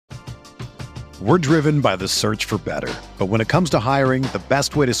We're driven by the search for better. But when it comes to hiring, the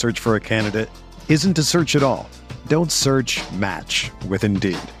best way to search for a candidate isn't to search at all. Don't search, match with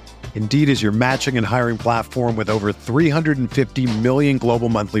Indeed. Indeed is your matching and hiring platform with over 350 million global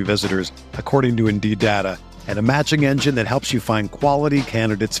monthly visitors, according to Indeed data, and a matching engine that helps you find quality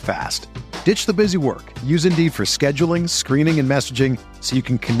candidates fast. Ditch the busy work. Use Indeed for scheduling, screening, and messaging so you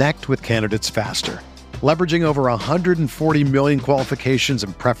can connect with candidates faster. Leveraging over 140 million qualifications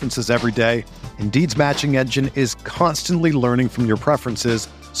and preferences every day, Indeed's matching engine is constantly learning from your preferences,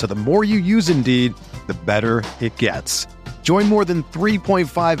 so the more you use Indeed, the better it gets. Join more than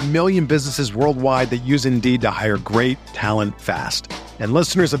 3.5 million businesses worldwide that use Indeed to hire great talent fast. And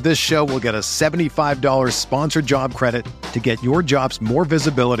listeners of this show will get a $75 sponsored job credit to get your jobs more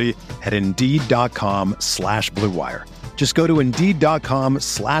visibility at Indeed.com/Blue Wire. Just go to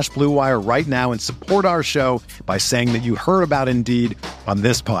Indeed.com/Blue Wire right now and support our show by saying that you heard about Indeed on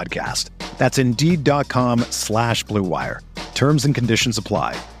this podcast. That's Indeed.com/Blue Wire. Terms and conditions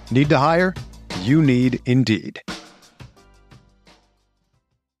apply. Need to hire? You need Indeed.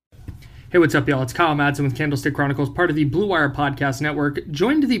 Hey, what's up, y'all? It's Kyle Madsen with Candlestick Chronicles, part of the Blue Wire Podcast Network.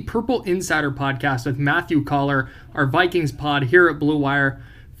 Joined the Purple Insider Podcast with Matthew Coller, our Vikings pod here at Blue Wire,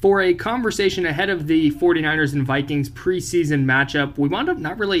 for a conversation ahead of the 49ers and Vikings preseason matchup. We wound up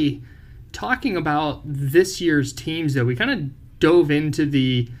not really talking about this year's teams, though. We kind of dove into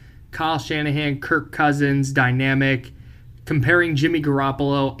the Kyle Shanahan, Kirk Cousins dynamic, comparing Jimmy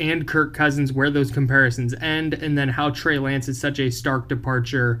Garoppolo and Kirk Cousins, where those comparisons end, and then how Trey Lance is such a stark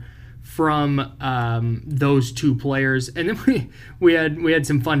departure from those two players. And then we had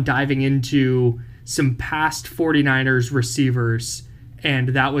some fun diving into some past 49ers receivers, and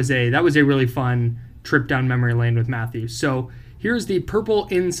that was a really fun trip down memory lane with Matthew. So here's the Purple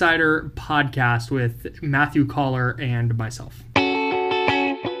Insider Podcast with Matthew Coller and myself.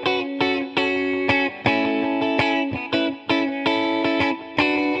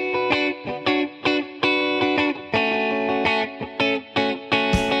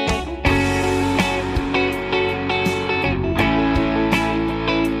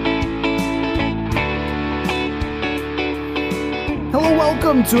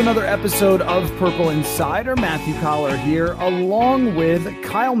 Welcome to another episode of Purple Insider. Matthew Coller here, along with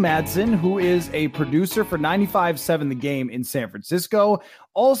Kyle Madsen, who is a producer for 95.7 The Game in San Francisco.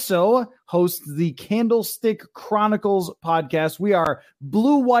 Also hosts the Candlestick Chronicles podcast. We are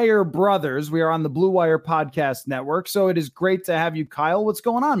Blue Wire brothers. We are on the Blue Wire Podcast Network. So it is great to have you, Kyle. What's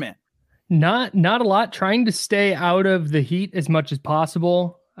going on, man? Not a lot. Trying to stay out of the heat as much as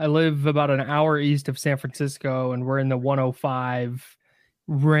possible. I live about an hour east of San Francisco, and we're in the 105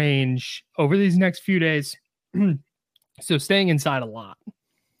 range over these next few days. So staying inside a lot.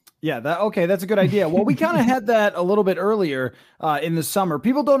 Yeah, that's a good idea. Well, we kind of had that a little bit earlier in the summer.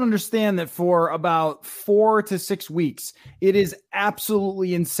 People don't understand that for about 4 to 6 weeks, it is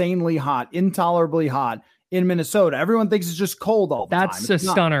absolutely insanely hot, intolerably hot in Minnesota. Everyone thinks it's just cold all the time. That's a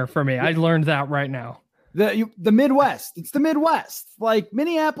stunner for me. I learned that right now. The Midwest. It's the Midwest. Like,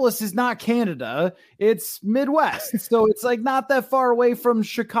 Minneapolis is not Canada. It's Midwest. So it's like not that far away from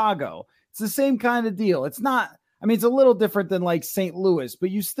Chicago. It's the same kind of deal. It's not, I mean, it's a little different than like St. Louis, but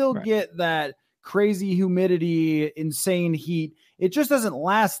you still get that crazy humidity, insane heat. It just doesn't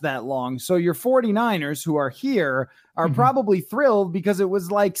last that long. So your 49ers who are here are probably thrilled because it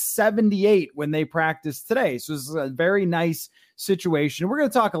was like 78 when they practiced today. So it's a very nice situation. We're going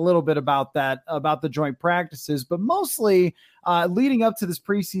to talk a little bit about that, about the joint practices, but mostly leading up to this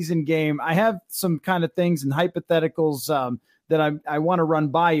preseason game, I have some kind of things and hypotheticals that I want to run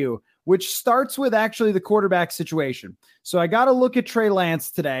by you, which starts with actually the quarterback situation. So I got to look at Trey Lance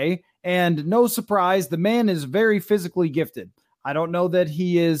today, and no surprise, the man is very physically gifted. I don't know that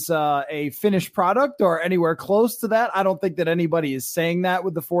he is a finished product or anywhere close to that. I don't think that anybody is saying that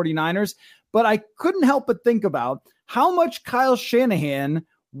with the 49ers, but I couldn't help but think about how much Kyle Shanahan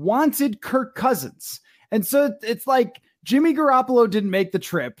wanted Kirk Cousins. And so it's like Jimmy Garoppolo didn't make the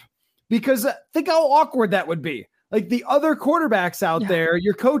trip because think how awkward that would be. Like the other quarterbacks out there,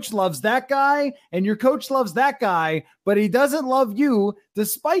 your coach loves that guy and your coach loves that guy, but he doesn't love you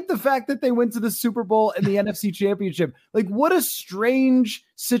despite the fact that they went to the Super Bowl and the NFC Championship. Like, what a strange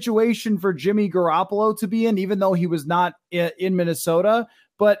situation for Jimmy Garoppolo to be in, even though he was not in Minnesota,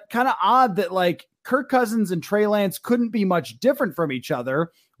 but kind of odd that like Kirk Cousins and Trey Lance couldn't be much different from each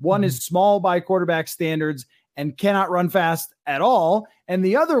other. One is small by quarterback standards and cannot run fast at all. And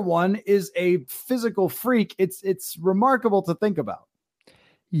the other one is a physical freak. It's remarkable to think about.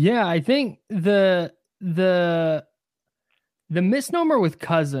 Yeah, I think the misnomer with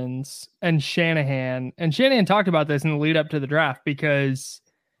Cousins and Shanahan talked about this in the lead up to the draft because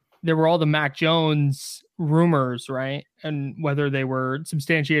there were all the Mac Jones rumors, right? And whether they were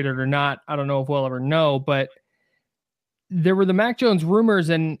substantiated or not, I don't know if we'll ever know, but there were the Mac Jones rumors,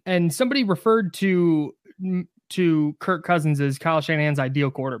 and somebody referred to Kirk Cousins as Kyle Shanahan's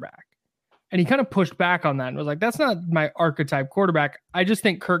ideal quarterback. And he kind of pushed back on that and was like, that's not my archetype quarterback. I just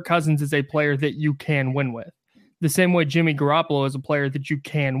think Kirk Cousins is a player that you can win with. The same way Jimmy Garoppolo is a player that you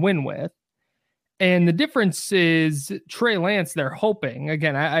can win with. And the difference is Trey Lance, they're hoping,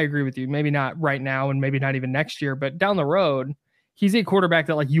 again, I agree with you, maybe not right now and maybe not even next year, but down the road, he's a quarterback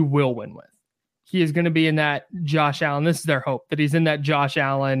that like you will win with. He is going to be in that Josh Allen. This is their hope, that he's in that Josh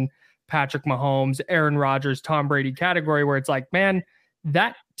Allen, Patrick Mahomes, Aaron Rodgers, Tom Brady category where it's like, man,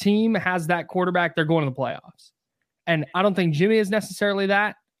 that team has that quarterback. They're going to the playoffs. And I don't think Jimmy is necessarily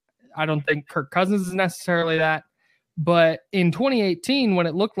that. I don't think Kirk Cousins is necessarily that. But in 2018, when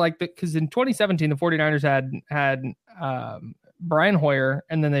it looked like that, because in 2017, the 49ers had Brian Hoyer,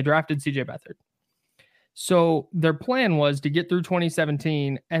 and then they drafted CJ Beathard. So their plan was to get through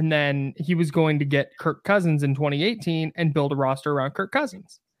 2017, and then he was going to get Kirk Cousins in 2018 and build a roster around Kirk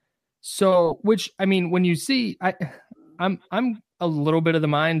Cousins. So, which, I mean, when you see, I'm a little bit of the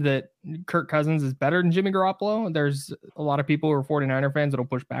mind that Kirk Cousins is better than Jimmy Garoppolo. There's a lot of people who are 49er fans that'll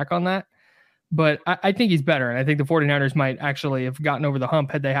push back on that. But I think he's better, and I think the 49ers might actually have gotten over the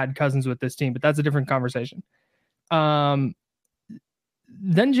hump had they had Cousins with this team, but that's a different conversation. Then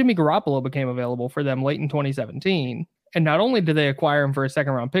Jimmy Garoppolo became available for them late in 2017, and not only did they acquire him for a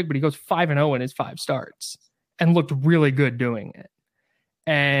second-round pick, but he goes 5-0 in his 5 starts and looked really good doing it.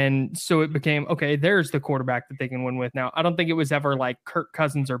 And so it became, okay, there's the quarterback that they can win with now. I don't think it was ever like Kirk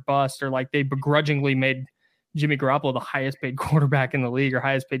Cousins or bust, or like they begrudgingly made Jimmy Garoppolo the highest paid quarterback in the league or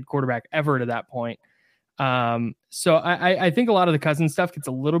highest paid quarterback ever to that point. So I think a lot of the Cousins stuff gets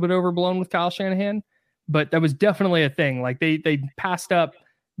a little bit overblown with Kyle Shanahan, but that was definitely a thing. Like they passed up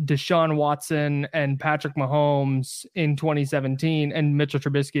Deshaun Watson and Patrick Mahomes in 2017 and Mitchell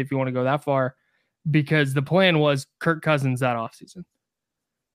Trubisky, if you want to go that far, because the plan was Kirk Cousins that offseason.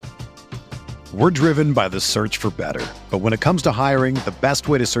 We're driven by the search for better. But when it comes to hiring, the best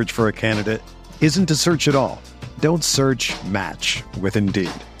way to search for a candidate isn't to search at all. Don't search, match with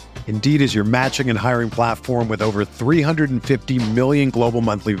Indeed. Indeed is your matching and hiring platform with over 350 million global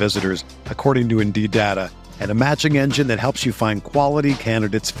monthly visitors, according to Indeed data, and a matching engine that helps you find quality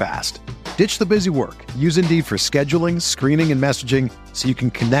candidates fast. Ditch the busy work. Use Indeed for scheduling, screening, and messaging so you can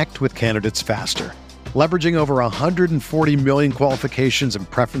connect with candidates faster. Leveraging over 140 million qualifications and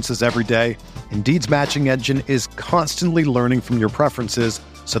preferences every day, Indeed's matching engine is constantly learning from your preferences,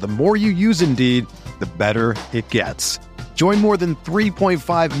 so the more you use Indeed, the better it gets. Join more than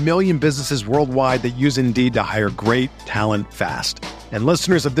 3.5 million businesses worldwide that use Indeed to hire great talent fast. And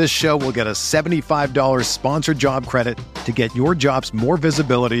listeners of this show will get a $75 sponsored job credit to get your jobs more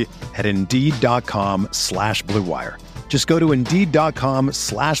visibility at Indeed.com/Blue Wire. Just go to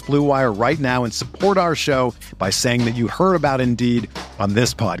Indeed.com/Blue Wire right now and support our show by saying that you heard about Indeed on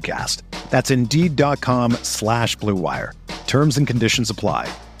this podcast. That's Indeed.com/Blue Wire. Terms and conditions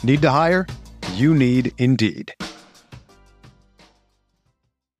apply. Need to hire? You need Indeed.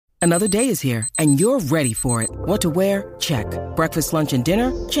 Another day is here, and you're ready for it. What to wear? Check. Breakfast, lunch, and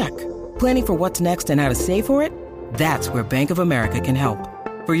dinner? Check. Planning for what's next and how to save for it? That's where Bank of America can help.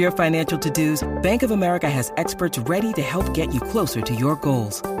 For your financial to-dos, Bank of America has experts ready to help get you closer to your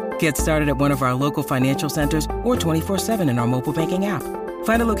goals. Get started at one of our local financial centers or 24/7 in our mobile banking app.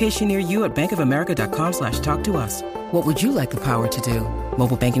 Find a location near you at bankofamerica.com/talktous. What would you like the power to do?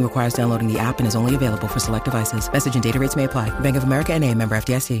 Mobile banking requires downloading the app and is only available for select devices. Message and data rates may apply. Bank of America NA, member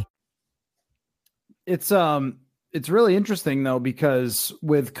FDIC. It's really interesting though, because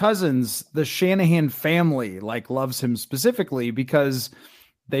with Cousins, the Shanahan family loves him specifically because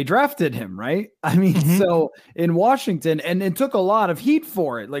they drafted him, right? I mean, So in Washington, and it took a lot of heat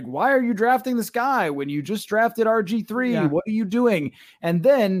for it. Like, why are you drafting this guy when you just drafted RG3? Yeah. What are you doing? And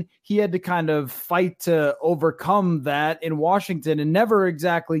then he had to kind of fight to overcome that in Washington and never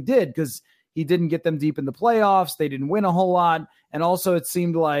exactly did, because he didn't get them deep in the playoffs. They didn't win a whole lot. And also it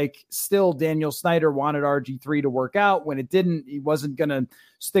seemed like still Daniel Snyder wanted RG3 to work out. When it didn't, he wasn't going to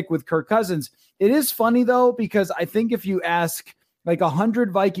stick with Kirk Cousins. It is funny though, because I think if you ask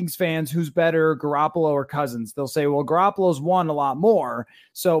 100 Vikings fans who's better, Garoppolo or Cousins, they'll say, well, Garoppolo's won a lot more,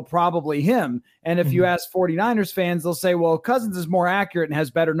 so probably him. And if you ask 49ers fans, they'll say, well, Cousins is more accurate and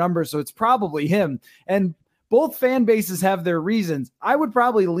has better numbers, so it's probably him. And both fan bases have their reasons. I would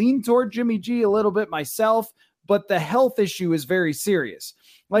probably lean toward Jimmy G a little bit myself, but the health issue is very serious.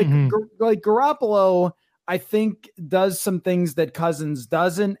 Garoppolo, I think does some things that Cousins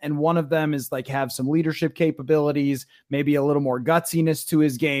doesn't. And one of them is like have some leadership capabilities, maybe a little more gutsiness to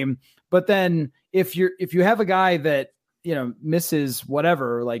his game. But then if you have a guy that, misses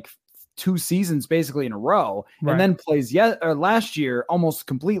whatever, like 2 seasons basically in a row, right, and then plays last year almost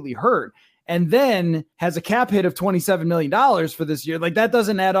completely hurt, and then has a cap hit of $27 million for this year, like that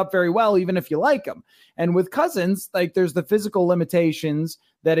doesn't add up very well, even if you like him. And with Cousins, like there's the physical limitations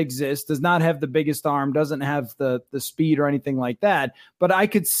that exist, does not have the biggest arm, doesn't have the speed or anything like that. But I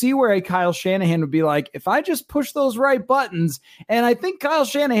could see where a Kyle Shanahan would be like, if I just push those right buttons, and I think Kyle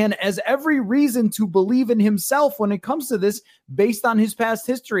Shanahan has every reason to believe in himself when it comes to this based on his past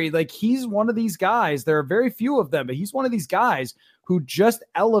history. Like he's one of these guys, there are very few of them, but he's one of these guys who just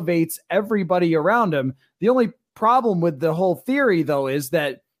elevates everybody around him. The only problem with the whole theory, though, is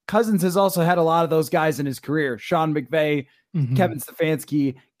that Cousins has also had a lot of those guys in his career. Sean McVay, Kevin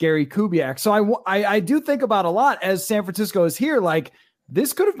Stefanski, Gary Kubiak. So I do think about a lot as San Francisco is here. Like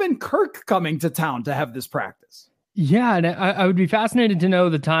this could have been Kirk coming to town to have this practice. Yeah, and I would be fascinated to know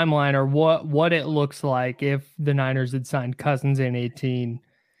the timeline or what it looks like if the Niners had signed Cousins in 2018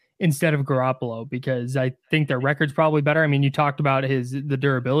 instead of Garoppolo, because I think their record's probably better. I mean, you talked about the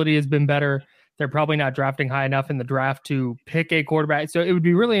durability has been better. They're probably not drafting high enough in the draft to pick a quarterback. So it would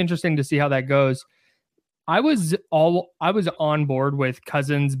be really interesting to see how that goes. I was on board with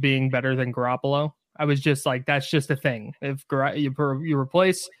Cousins being better than Garoppolo. I was just like, that's just a thing. If you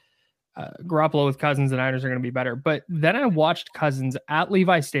replace Garoppolo with Cousins, the Niners are going to be better. But then I watched Cousins at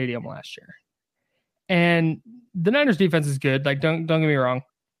Levi Stadium last year, and the Niners defense is good. Like, don't get me wrong,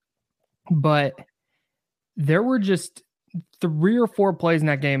 but there were just 3 or 4 plays in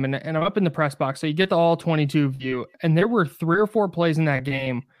that game, and I'm up in the press box, so you get the all 22 view, and there were 3 or 4 plays in that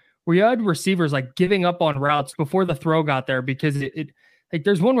game where you had receivers like giving up on routes before the throw got there, because it like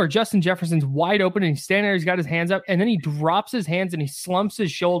there's one where Justin Jefferson's wide open and he's standing there, he's got his hands up, and then he drops his hands and he slumps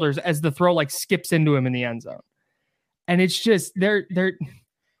his shoulders as the throw like skips into him in the end zone. And it's just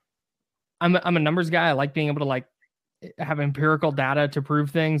I'm a numbers guy. I like being able to like have empirical data to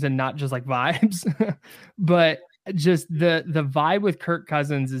prove things and not just like vibes. But just the vibe with Kirk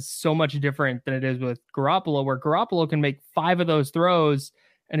Cousins is so much different than it is with Garoppolo, where Garoppolo can make 5 of those throws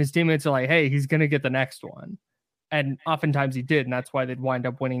and his teammates are like, hey, he's going to get the next one. And oftentimes he did. And that's why they'd wind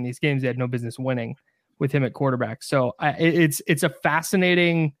up winning these games. They had no business winning with him at quarterback. So it's a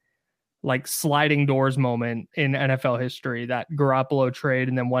fascinating, like sliding doors moment in NFL history, that Garoppolo trade.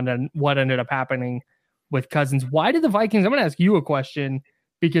 And then what ended up happening with Cousins. Why did the Vikings, I'm going to ask you a question,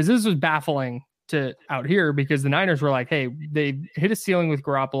 because this was baffling to out here, because the Niners were like, hey, they hit a ceiling with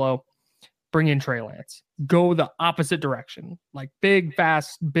Garoppolo, bring in Trey Lance, go the opposite direction, like big,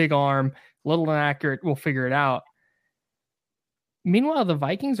 fast, big arm, a little inaccurate, we'll figure it out. Meanwhile, the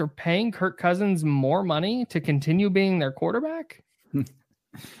Vikings are paying Kirk Cousins more money to continue being their quarterback.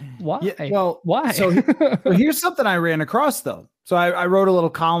 Why? Yeah, well, why? So here's something I ran across, though. So I wrote a little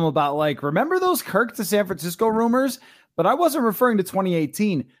column about, like, remember those Kirk to San Francisco rumors? But I wasn't referring to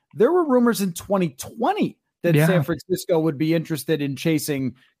 2018. There were rumors in 2020 that San Francisco would be interested in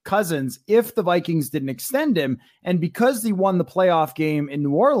chasing Cousins if the Vikings didn't extend him. And because he won the playoff game in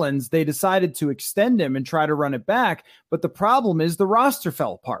New Orleans, they decided to extend him and try to run it back. But the problem is the roster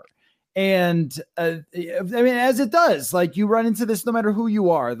fell apart. And I mean, as it does, like you run into this no matter who you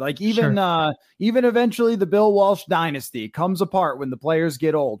are. Like even eventually the Bill Walsh dynasty comes apart when the players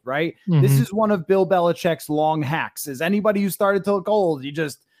get old, right? Mm-hmm. This is one of Bill Belichick's long hacks. Is anybody who started to look old, you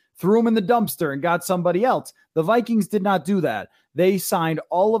just threw them in the dumpster and got somebody else. The Vikings did not do that. They signed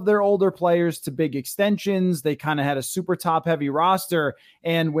all of their older players to big extensions. They kind of had a super top heavy roster.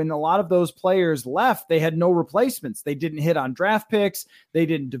 And when a lot of those players left, they had no replacements. They didn't hit on draft picks. They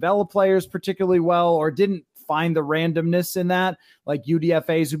didn't develop players particularly well, or didn't find the randomness in that, like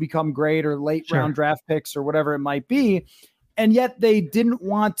UDFAs who become great, or late round draft picks, or whatever it might be. And yet they didn't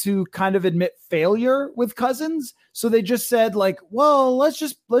want to kind of admit failure with Cousins. So they just said, like, well, let's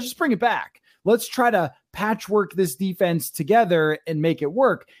just bring it back. Let's try to patchwork this defense together and make it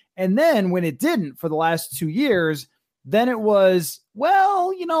work. And then when it didn't for the last 2 years, then it was,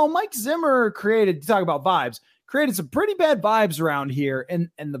 well, Mike Zimmer created some pretty bad vibes around here. And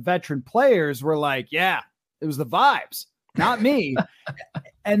the veteran players were like, yeah, it was the vibes, not me.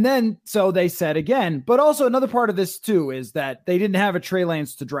 And then, so they said again, but also another part of this too, is that they didn't have a Trey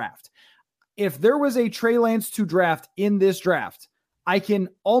Lance to draft. If there was a Trey Lance to draft in this draft, I can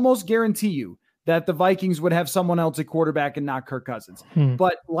almost guarantee you that the Vikings would have someone else at quarterback and not Kirk Cousins.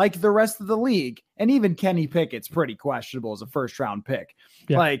 But like the rest of the league, and even Kenny Pickett's pretty questionable as a first round pick.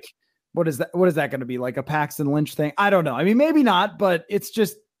 Yeah. Like, what is that going to be? Like a Paxton Lynch thing? I don't know. I mean, maybe not, but it's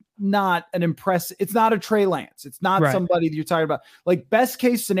just, not an impressive. It's not a Trey Lance. It's not somebody that you're talking about. Like best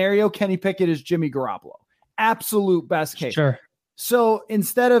case scenario, Kenny Pickett is Jimmy Garoppolo. Absolute best case. Sure. So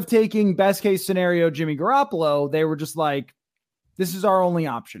instead of taking best case scenario Jimmy Garoppolo, they were just like, this is our only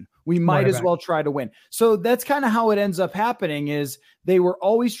option. We might as well try to win. So that's kind of how it ends up happening is they were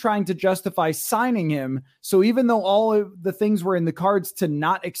always trying to justify signing him. So even though all of the things were in the cards to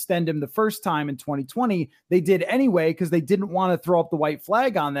not extend him the first time in 2020, they did anyway because they didn't want to throw up the white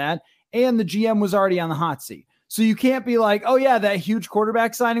flag on that. And the GM was already on the hot seat. So you can't be like, oh yeah, that huge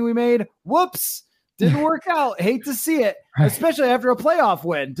quarterback signing we made, whoops, didn't work out. Hate to see it, especially after a playoff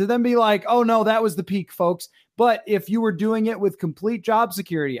win, to then be like, oh no, that was the peak, folks. But if you were doing it with complete job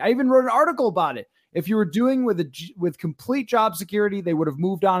security, I even wrote an article about it. If you were doing with complete job security, they would have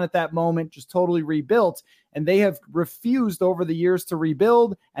moved on at that moment, just totally rebuilt. And they have refused over the years to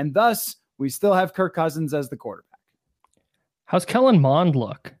rebuild. And thus we still have Kirk Cousins as the quarterback. How's Kellen Mond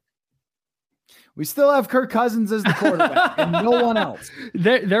look? We still have Kirk Cousins as the quarterback and no one else.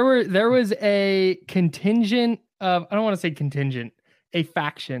 There was a contingent of, I don't want to say contingent, a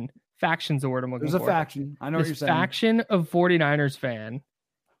faction. Faction's the word I'm looking for. There's a faction. I know what you're saying. Faction of 49ers fan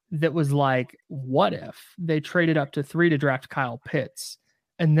that was like, what if they traded up to 3 to draft Kyle Pitts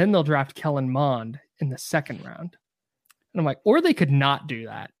and then they'll draft Kellen Mond in the second round? And I'm like, or they could not do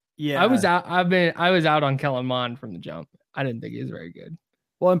that. Yeah. I was out on Kellen Mond from the jump. I didn't think he was very good.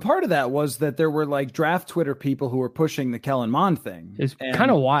 Well, and part of that was that there were like draft Twitter people who were pushing the Kellen Mond thing. It's kind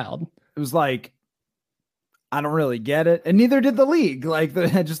of wild. It was like, I don't really get it. And neither did the league. Like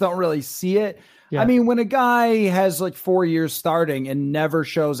I just don't really see it. Yeah. I mean, when a guy has like 4 years starting and never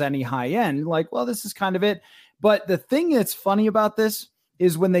shows any high end, like, well, this is kind of it. But the thing that's funny about this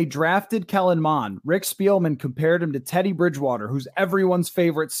is when they drafted Kellen Mond, Rick Spielman compared him to Teddy Bridgewater, who's everyone's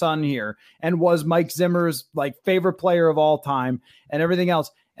favorite son here and was Mike Zimmer's like favorite player of all time and everything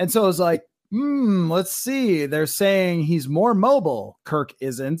else. And so it was like, let's see. They're saying he's more mobile. Kirk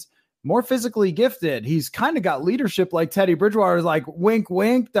isn't. More physically gifted. He's kind of got leadership like Teddy Bridgewater. Is like, wink,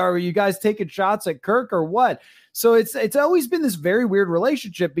 wink. Are you guys taking shots at Kirk or what? So it's always been this very weird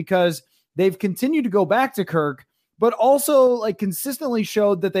relationship because they've continued to go back to Kirk, but also like consistently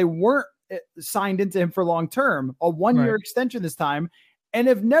showed that they weren't signed into him for long term, a 1-year extension this time, and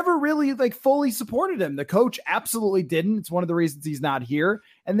have never really like fully supported him. The coach absolutely didn't. It's one of the reasons he's not here.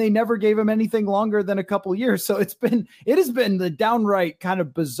 And they never gave him anything longer than a couple years. So it has been the downright kind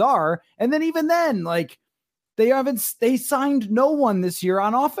of bizarre. And then even then, like they signed no one this year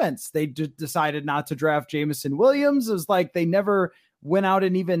on offense. They decided not to draft Jameson Williams. It was like they never went out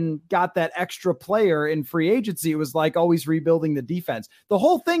and even got that extra player in free agency. It was like always rebuilding the defense. The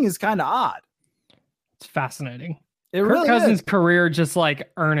whole thing is kind of odd. It's fascinating. It Kirk really Cousins' is. career, just like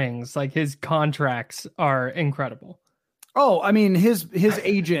earnings, like his contracts are incredible. Oh, I mean, his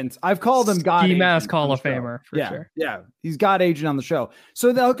agent, I've called him God. Ski Mask Hall of Famer, for sure. Yeah, he's God agent on the show.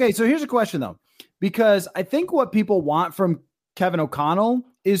 So, so here's a question, though, because I think what people want from Kevin O'Connell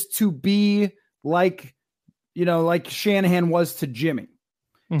is to be like, like Shanahan was to Jimmy.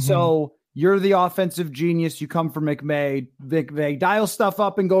 Mm-hmm. So you're the offensive genius. You come from McVay, dial stuff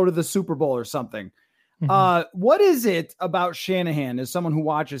up and go to the Super Bowl or something. What is it about Shanahan as someone who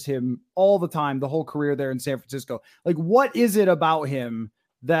watches him all the time, the whole career there in San Francisco? Like, what is it about him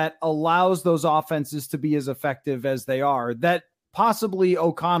that allows those offenses to be as effective as they are that possibly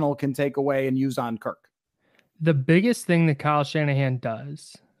O'Connell can take away and use on Kirk? The biggest thing that Kyle Shanahan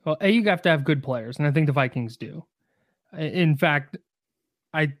does, well, you have to have good players, and I think the Vikings do. In fact,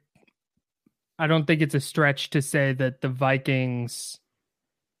 I don't think it's a stretch to say that the Vikings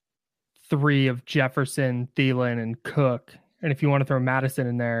 3 of Jefferson, Thielen, and Cook, and if you want to throw Madison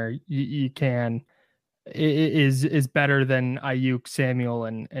in there, you can, is better than Ayuk, Samuel,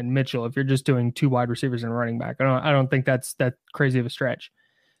 and Mitchell. If you're just doing 2 wide receivers and a running back, I don't think that's that crazy of a stretch.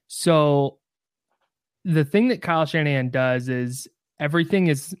 So the thing that Kyle Shanahan does is everything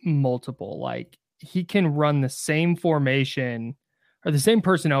is multiple. Like he can run the same formation or the same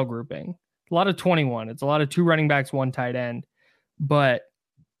personnel grouping. A lot of 21. It's a lot of 2 running backs, 1 tight end, but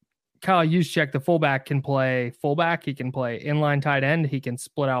Kyle Juszczyk, the fullback, can play fullback. He can play inline tight end. He can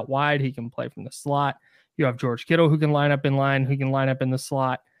split out wide. He can play from the slot. You have George Kittle who can line up in line, who can line up in the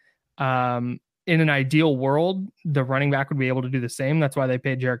slot. In an ideal world, the running back would be able to do the same. That's why they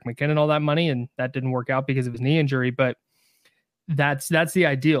paid Jerick McKinnon all that money, and that didn't work out because of his knee injury. But that's the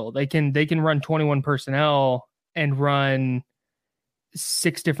ideal. They can run 21 personnel and run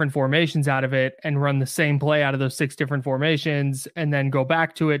 6 different formations out of it and run the same play out of those 6 different formations and then go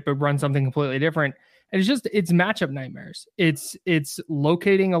back to it, but run something completely different. And it's matchup nightmares. It's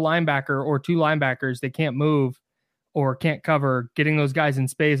locating a linebacker or 2 linebackers that can't move or can't cover, getting those guys in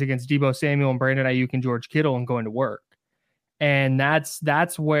space against Deebo Samuel and Brandon Ayuk and George Kittle and going to work. And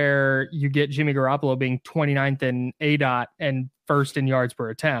that's where you get Jimmy Garoppolo being 29th in ADOT and first in yards per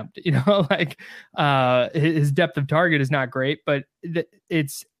attempt. Like his depth of target is not great, but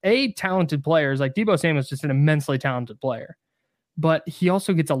it's talented players. Like Deebo Samuel is just an immensely talented player, but he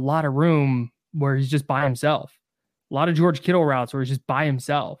also gets a lot of room where he's just by himself. A lot of George Kittle routes where he's just by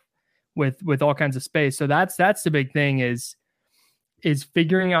himself with all kinds of space. So that's the big thing is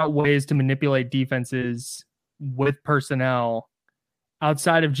figuring out ways to manipulate defenses with personnel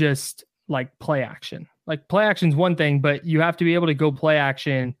outside of just like play action. Like play action is one thing, but you have to be able to go play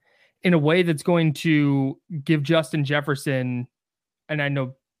action in a way that's going to give Justin Jefferson, and I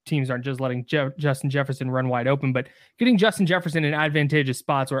know teams aren't just letting Justin Jefferson run wide open, but getting Justin Jefferson in advantageous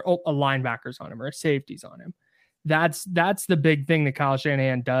spots where a linebacker's on him or a safety's on him. That's the big thing that Kyle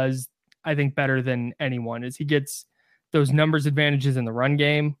Shanahan does, I think, better than anyone, is he gets those numbers advantages in the run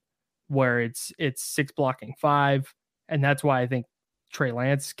game where it's 6 blocking 5. And that's why I think Trey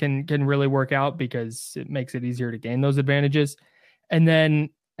Lance can really work out, because it makes it easier to gain those advantages. And then,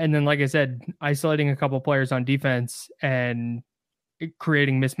 like I said, isolating a couple players on defense and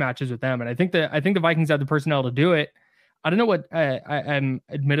creating mismatches with them. And I think the Vikings have the personnel to do it. I don't know what I'm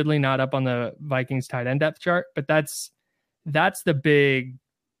admittedly not up on the Vikings tight end depth chart, but that's the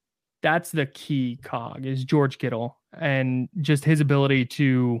key cog is George Kittle and just his ability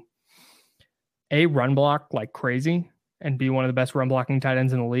to run block like crazy and be one of the best run blocking tight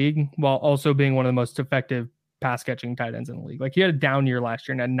ends in the league, while also being one of the most effective pass catching tight ends in the league. Like he had a down year last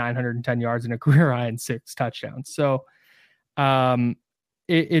year and had 910 yards and a career high and 6 touchdowns. So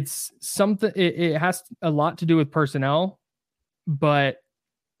it's something, it has a lot to do with personnel, but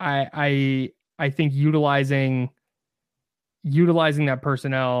I think utilizing that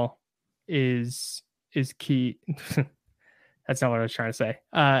personnel is key. That's not what I was trying to say.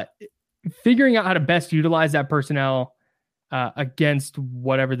 Figuring out how to best utilize that personnel against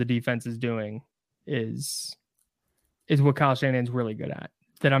whatever the defense is doing is what Kyle Shanahan's really good at,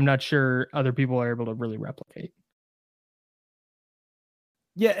 that I'm not sure other people are able to really replicate.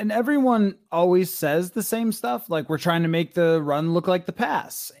 Yeah, and everyone always says the same stuff. Like, we're trying to make the run look like the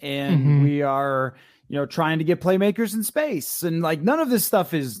pass, and we are, trying to get playmakers in space. And like, none of this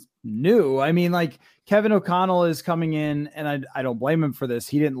stuff is new. I mean, like, Kevin O'Connell is coming in, and I don't blame him for this.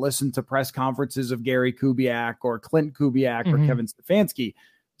 He didn't listen to press conferences of Gary Kubiak or Clint Kubiak or Kevin Stefanski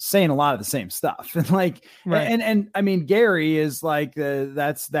saying a lot of the same stuff. And like, right. and I mean, Gary is like,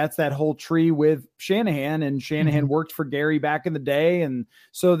 that's that whole tree with Shanahan, and Shanahan worked for Gary back in the day. And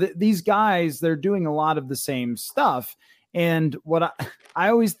so these guys, they're doing a lot of the same stuff. And what I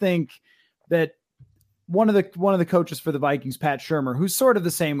always think that one of the coaches for the Vikings, Pat Shurmur, who's sort of the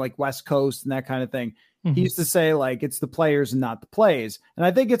same, like West Coast and that kind of thing. He used to say, like, it's the players and not the plays. And I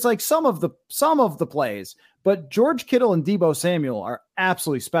think it's like some of the plays, but George Kittle and Deebo Samuel are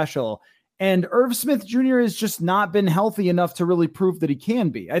absolutely special. And Irv Smith Jr. has just not been healthy enough to really prove that he can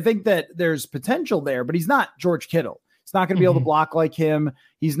be. I think that there's potential there, but he's not George Kittle. He's not going to be able to block like him.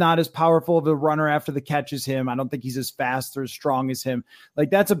 He's not as powerful of a runner after the catch as him. I don't think he's as fast or as strong as him. Like,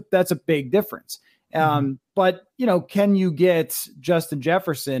 that's a big difference. But can you get Justin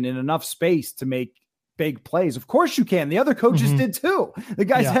Jefferson in enough space to make big plays? Of course you can. The other coaches did too. The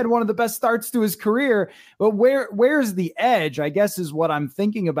guy's had one of the best starts to his career, but where's the edge, I guess, is what I'm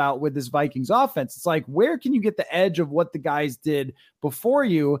thinking about with this Vikings offense. It's like, where can you get the edge of what the guys did before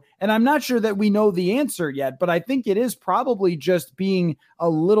you? And I'm not sure that we know the answer yet, but I think it is probably just being a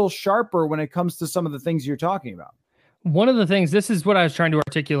little sharper when it comes to some of the things you're talking about. One of the things, this is what I was trying to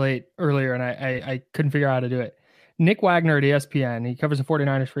articulate earlier, and I couldn't figure out how to do it. Nick Wagner at ESPN, he covers the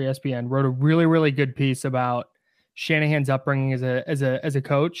 49ers for ESPN, wrote a really, really good piece about Shanahan's upbringing as a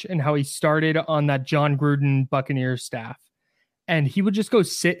coach and how he started on that John Gruden Buccaneers staff. And he would just go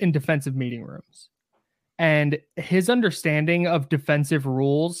sit in defensive meeting rooms. And his understanding of defensive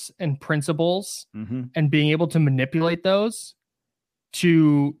rules and principles and being able to manipulate those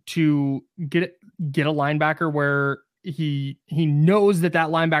to get a linebacker where he knows that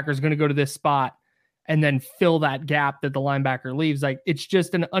linebacker is going to go to this spot and then fill that gap that the linebacker leaves. Like, it's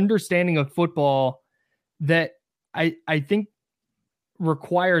just an understanding of football that I think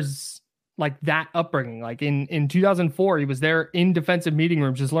requires like that upbringing. Like in 2004, he was there in defensive meeting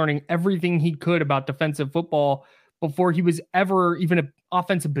rooms, just learning everything he could about defensive football before he was ever even an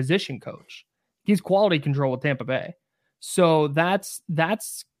offensive position coach. He's quality control with Tampa Bay. So that's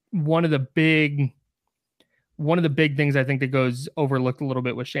one of the big things I think that goes overlooked a little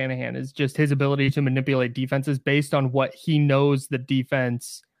bit with Shanahan is just his ability to manipulate defenses based on what he knows the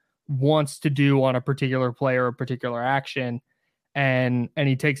defense wants to do on a particular play or a particular action. And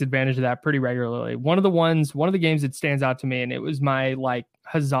he takes advantage of that pretty regularly. One of the games that stands out to me, and it was my like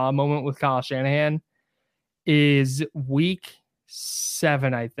huzzah moment with Kyle Shanahan, is week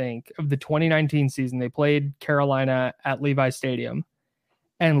 7, I think, of the 2019 season. They played Carolina at Levi Stadium,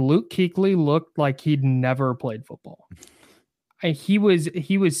 and Luke Kuechly looked like he'd never played football. He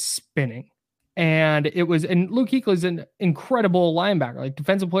was spinning, and Luke Kuechly's an incredible linebacker, like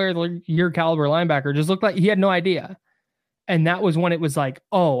defensive player of the year caliber linebacker. Just looked like he had no idea. And that was when it was like,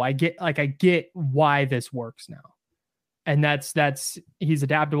 oh, I get why this works now. And that's he's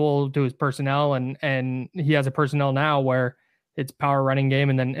adaptable to his personnel, and he has a personnel now where it's power running game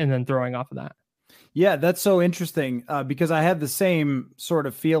and then throwing off of that. Yeah, that's so interesting because I had the same sort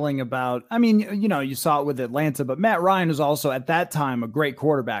of feeling about, I mean, you saw it with Atlanta, but Matt Ryan was also at that time a great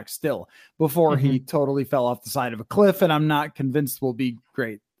quarterback still before he totally fell off the side of a cliff. And I'm not convinced will be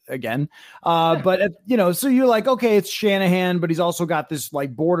great again. But so you're like, okay, it's Shanahan, but he's also got this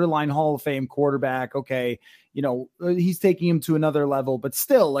like borderline Hall of Fame quarterback. Okay. He's taking him to another level, but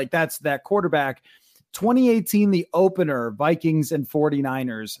still like that's that quarterback. 2018, the opener, Vikings and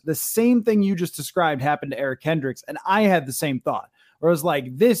 49ers, the same thing you just described happened to Eric Kendricks. And I had the same thought where I was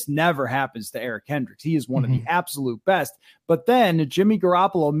like, this never happens to Eric Kendricks. He is one of the absolute best. But then Jimmy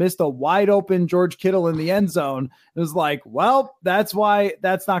Garoppolo missed a wide open George Kittle in the end zone. It was like, well, that's why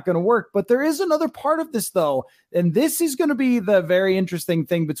that's not going to work. But there is another part of this though. And this is going to be the very interesting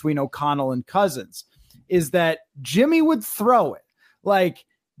thing between O'Connell and Cousins is that Jimmy would throw it like,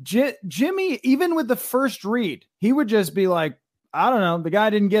 Jimmy, even with the first read, he would just be like, I don't know, the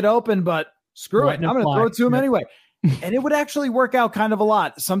guy didn't get open, but screw it. I'm going to throw it to him anyway. And it would actually work out kind of a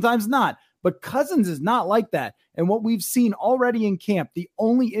lot. Sometimes not. But Cousins is not like that. And what we've seen already in camp, the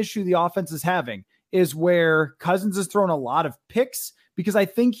only issue the offense is having is where Cousins has thrown a lot of picks because I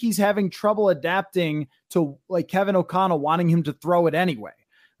think he's having trouble adapting to like Kevin O'Connell wanting him to throw it anyway.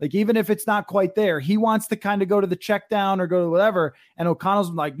 Like, even if it's not quite there, he wants to kind of go to the check down or go to whatever. And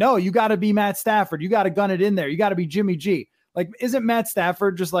O'Connell's like, no, you got to be Matt Stafford. You got to gun it in there. You got to be Jimmy G. Like, isn't Matt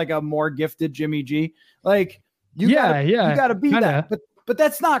Stafford just like a more gifted Jimmy G? Like, you got to be kinda. That. But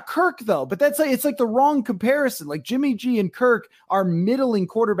that's not Kirk though. But that's like, it's like the wrong comparison. Like Jimmy G and Kirk are middling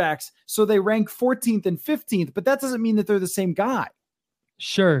quarterbacks. So they rank 14th and 15th, but that doesn't mean that they're the same guy.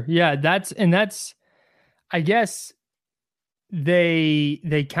 Sure. Yeah. That's, I guess,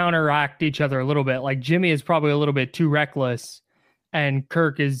 they counteract each other a little bit. Like Jimmy is probably a little bit too reckless and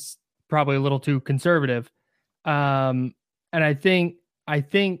Kirk is probably a little too conservative. And I think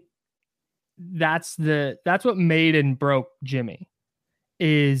that's what made and broke Jimmy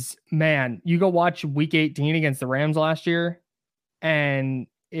is, man, you go watch week 18 against the Rams last year and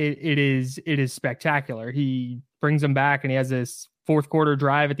it is spectacular. He brings them back and he has this fourth quarter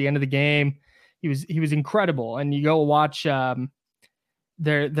drive at the end of the game. He was incredible. And you go watch their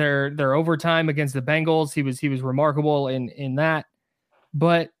overtime against the Bengals. He was remarkable in that.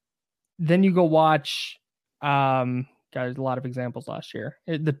 But then you go watch got a lot of examples last year.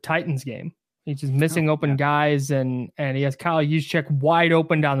 The Titans game. He's just missing open guys and he has Kyle Juszczyk wide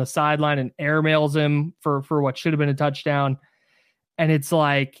open down the sideline and airmails him for what should have been a touchdown. And it's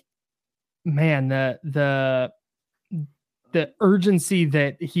like, man, the urgency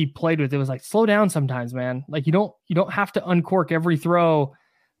that he played with, it was like, slow down sometimes, man. Like you don't have to uncork every throw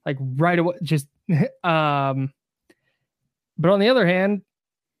like right away. Just, but on the other hand,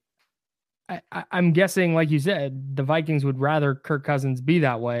 I'm guessing, like you said, the Vikings would rather Kirk Cousins be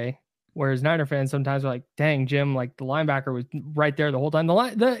that way. Whereas Niner fans sometimes are like, dang, Jim, like the linebacker was right there the whole time.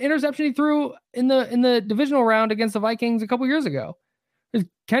 The interception he threw in the divisional round against the Vikings a couple years ago,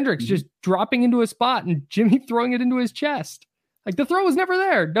 Kendricks just dropping into a spot and Jimmy throwing it into his chest. Like the throw was never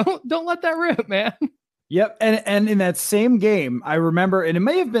there. Don't let that rip, man. Yep. And in that same game, I remember, and it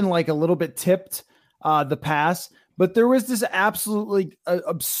may have been like a little bit tipped the pass, but there was this absolutely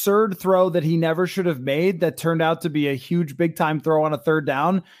absurd throw that he never should have made that turned out to be a huge big time throw on a third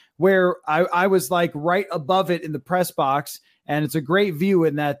down where I was like right above it in the press box. And it's a great view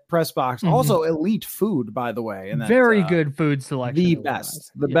in that press box. Mm-hmm. Also elite food, by the way. And very good food selection.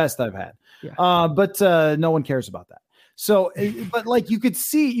 The best I've had. Yeah. But no one cares about that. So, but like you could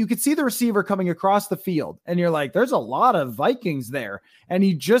see the receiver coming across the field and you're like, there's a lot of Vikings there. And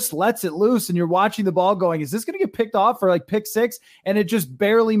he just lets it loose and you're watching the ball going, is this going to get picked off for like pick six? And it just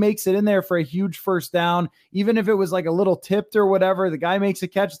barely makes it in there for a huge first down. Even if it was like a little tipped or whatever, the guy makes a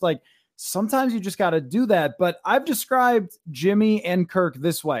catch. It's like, sometimes you just got to do that. But I've described Jimmy and Kirk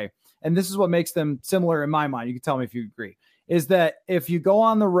this way, and this is what makes them similar in my mind. You can tell me if you agree, is that if you go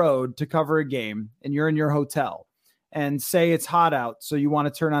on the road to cover a game and you're in your hotel and say it's hot out, so you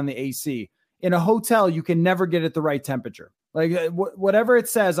want to turn on the AC. In a hotel, you can never get it the right temperature. Like whatever it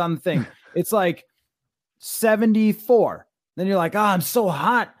says on the thing, it's like 74. Then you're like, oh, I'm so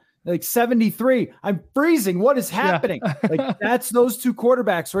hot. Like 73. I'm freezing. What is happening? Yeah. Like that's those two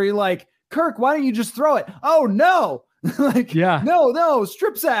quarterbacks where you're like, Kirk, why don't you just throw it? Oh no. Like, no,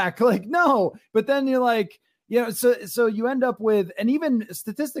 strip sack. Like, no. But then you're like, so you end up with, and even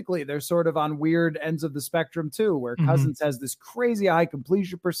statistically, they're sort of on weird ends of the spectrum too, where Cousins has this crazy high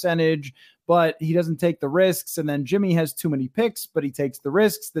completion percentage, but he doesn't take the risks. And then Jimmy has too many picks, but he takes the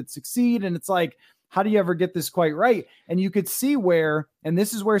risks that succeed. And it's like, how do you ever get this quite right? And you could see where, and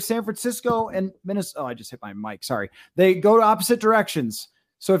this is where San Francisco and Minnesota, I just hit my mic. Sorry. They go to opposite directions.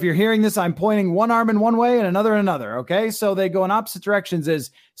 So if you're hearing this, I'm pointing one arm in one way and another in another. Okay. So they go in opposite directions. As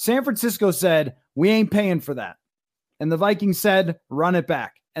San Francisco said, we ain't paying for that. And the Vikings said, run it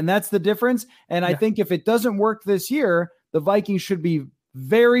back. And that's the difference. And I think if it doesn't work this year, the Vikings should be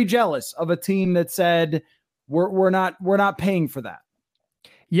very jealous of a team that said, we're not paying for that.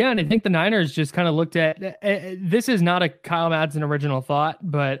 Yeah. And I think the Niners just kind of looked at, this is not a Kyle Madsen original thought,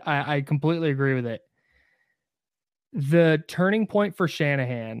 but I completely agree with it. The turning point for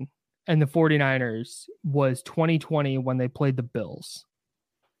Shanahan and the 49ers was 2020 when they played the Bills.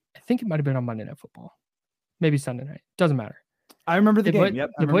 I think it might have been on Monday Night Football, maybe Sunday night. Doesn't matter. I remember the game.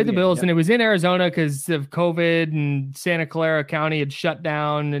 They played the Bills, and it was in Arizona because of COVID, and Santa Clara County had shut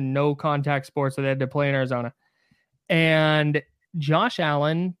down and no contact sports, so they had to play in Arizona. And Josh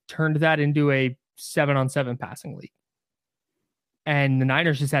Allen turned that into a 7-on-7 passing league. And the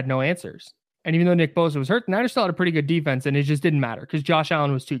Niners just had no answers. And even though Nick Bosa was hurt, the Niners still had a pretty good defense, and it just didn't matter because Josh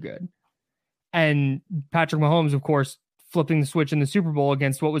Allen was too good. And Patrick Mahomes, of course, flipping the switch in the Super Bowl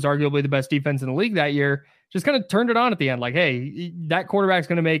against what was arguably the best defense in the league that year, just kind of turned it on at the end. Like, hey, that quarterback's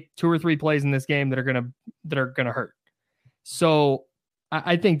going to make 2 or 3 plays in this game that are going to hurt. So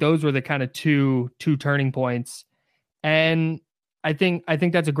I think those were the kind of two turning points. And I think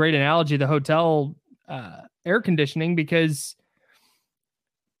that's a great analogy, the hotel air conditioning, because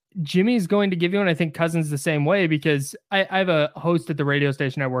Jimmy's going to give you, and I think Cousins the same way, because I have a host at the radio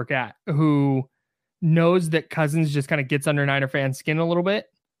station I work at who knows that Cousins just kind of gets under Niner fans' skin a little bit.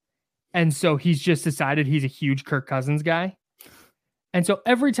 And so he's just decided he's a huge Kirk Cousins guy. And so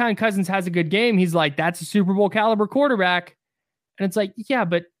every time Cousins has a good game, he's like, that's a Super Bowl caliber quarterback. And it's like, yeah,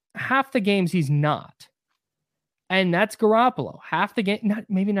 but half the games he's not. And that's Garoppolo. Half the game,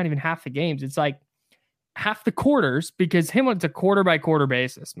 maybe not even half the games. It's like half the quarters, because it's a quarter by quarter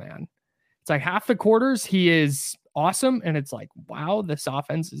basis, man. It's like half the quarters he is awesome, and it's like, wow, this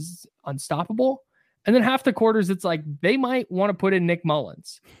offense is unstoppable. And then half the quarters it's like they might want to put in Nick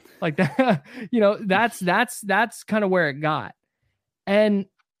Mullins. Like that, that's kind of where it got. And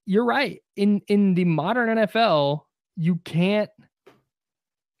you're right. In the modern NFL, you can't,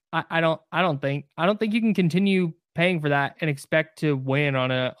 I don't think you can continue paying for that and expect to win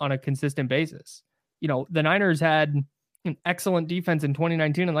on a consistent basis. The Niners had an excellent defense in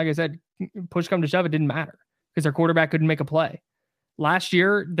 2019. And like I said, push come to shove, it didn't matter because their quarterback couldn't make a play. Last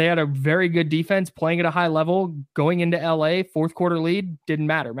year, they had a very good defense playing at a high level, going into LA, fourth quarter lead, didn't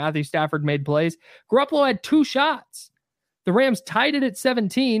matter. Matthew Stafford made plays. Garoppolo had 2 shots. The Rams tied it at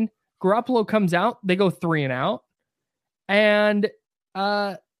 17. Garoppolo comes out. They go 3-and-out. And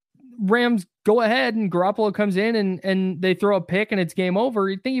Rams go ahead, and Garoppolo comes in and they throw a pick, and it's game over.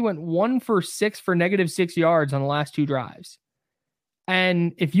 You think he went 1 for 6 for -6 yards on the last 2 drives.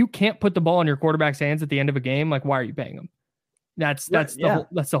 And if you can't put the ball in your quarterback's hands at the end of a game, like, why are you paying him? That's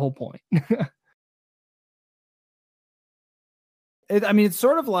the whole point. It's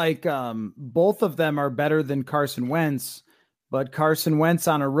sort of like both of them are better than Carson Wentz, but Carson Wentz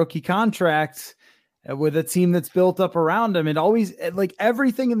on a rookie contract with a team that's built up around him. It always, like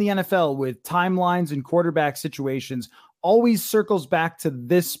everything in the NFL with timelines and quarterback situations, always circles back to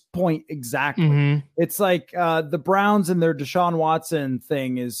this point exactly. Mm-hmm. It's like the Browns and their Deshaun Watson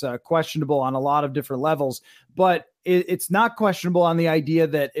thing is questionable on a lot of different levels, but it's not questionable on the idea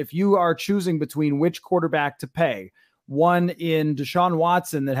that if you are choosing between which quarterback to pay, one in Deshaun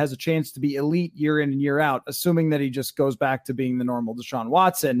Watson that has a chance to be elite year in and year out, assuming that he just goes back to being the normal Deshaun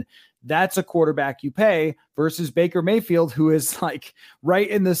Watson, that's a quarterback you pay, versus Baker Mayfield, who is like right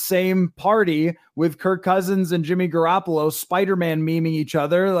in the same party with Kirk Cousins and Jimmy Garoppolo, Spider-Man memeing each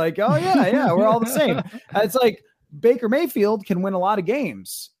other. Like, oh yeah, we're all the same. It's like Baker Mayfield can win a lot of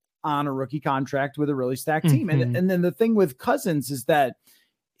games on a rookie contract with a really stacked team. Mm-hmm. And then the thing with Cousins is that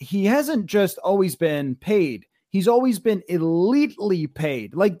he hasn't just always been paid. He's always been elitely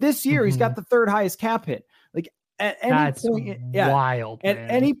paid. Like this year, he's got the 3rd highest cap hit. Like at any That's point, wild. At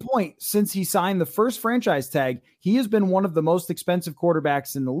any point since he signed the first franchise tag, he has been one of the most expensive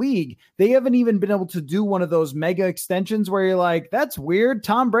quarterbacks in the league. They haven't even been able to do one of those mega extensions where you're like, that's weird.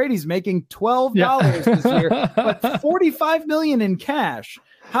 Tom Brady's making $12 this year, but $45 million in cash.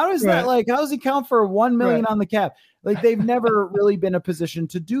 How does that how does he count for $1 million on the cap? Like, they've never really been in a position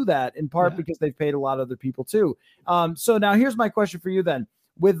to do that, in part because they've paid a lot of other people too. So now here's my question for you then.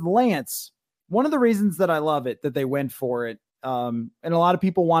 With Lance, one of the reasons that I love it, that they went for it, and a lot of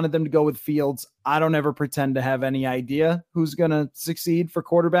people wanted them to go with Fields. I don't ever pretend to have any idea who's going to succeed for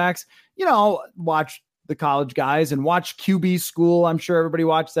quarterbacks. You know, watch the college guys and watch QB School. I'm sure everybody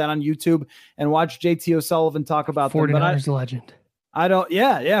watched that on YouTube, and watch JT O'Sullivan talk about 49ers legend. I don't.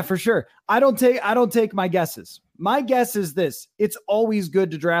 Yeah, for sure. I don't take my guesses. My guess is this: it's always good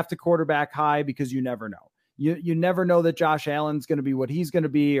to draft a quarterback high because you never know. You never know that Josh Allen's going to be what he's going to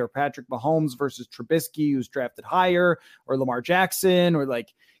be, or Patrick Mahomes versus Trubisky, who's drafted higher, or Lamar Jackson, or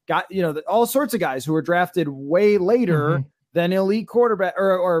all sorts of guys who are drafted way later than elite quarterback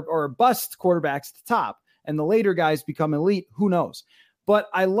or bust quarterbacks at the top, and the later guys become elite. Who knows? But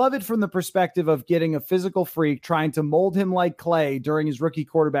I love it from the perspective of getting a physical freak, trying to mold him like clay during his rookie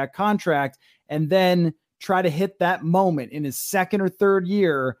quarterback contract, and then try to hit that moment in his second or third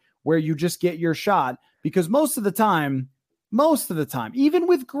year where you just get your shot. Because most of the time, even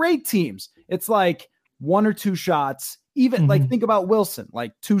with great teams, it's like one or two shots. Even like, think about Wilson,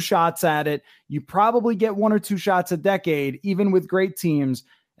 like 2 shots at it. You probably get 1 or 2 shots a decade, even with great teams,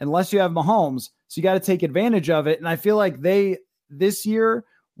 unless you have Mahomes. So you got to take advantage of it. And I feel like they this year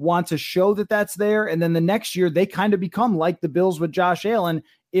want to show that that's there. And then the next year they kind of become like the Bills with Josh Allen.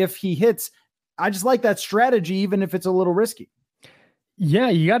 If he hits, I just like that strategy, even if it's a little risky. Yeah,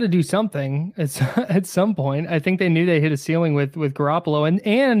 you got to do something at some point. I think they knew they hit a ceiling with Garoppolo,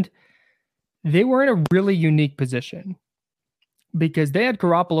 and they were in a really unique position because they had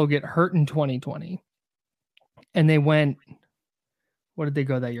Garoppolo get hurt in 2020, and they went, what did they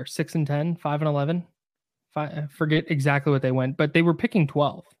go that year? 6-10, 5-11. I forget exactly what they went, but they were picking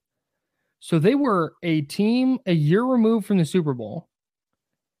 12. So they were a team a year removed from the Super Bowl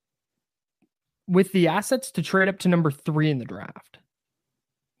with the assets to trade up to number 3 in the draft,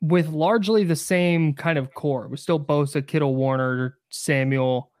 with largely the same kind of core. It was still Bosa, Kittle, Warner,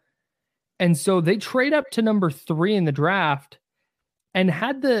 Samuel. And so they trade up to number 3 in the draft and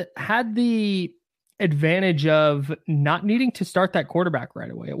had the advantage of not needing to start that quarterback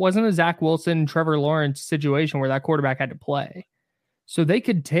right away. It wasn't a Zach Wilson, Trevor Lawrence situation where that quarterback had to play. So they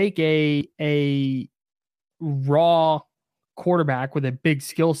could take a raw quarterback with a big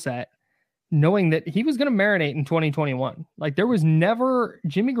skill set, knowing that he was going to marinate in 2021. Like, Jimmy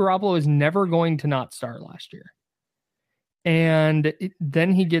Garoppolo is never going to not start last year. And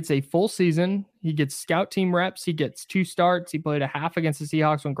then he gets a full season. He gets scout team reps. He gets 2 starts. He played a half against the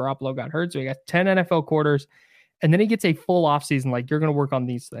Seahawks when Garoppolo got hurt. So he got 10 NFL quarters. And then he gets a full offseason. Like, you're going to work on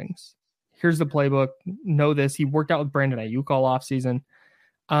these things. Here's the playbook. Know this. He worked out with Brandon Ayuk all offseason.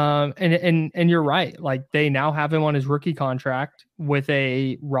 And you're right. Like, they now have him on his rookie contract with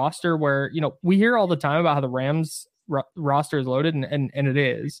a roster where, we hear all the time about how the Rams roster is loaded, and it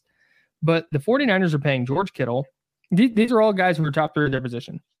is, but the 49ers are paying George Kittle. These are all guys who are top 3 of their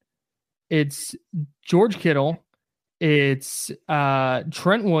position. It's George Kittle. It's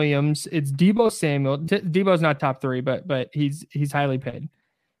Trent Williams. It's Deebo Samuel. Deebo's not top 3, but he's highly paid.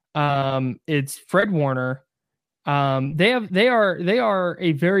 It's Fred Warner. They are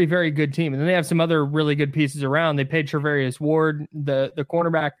a very, very good team. And then they have some other really good pieces around. They paid Charvarius Ward, the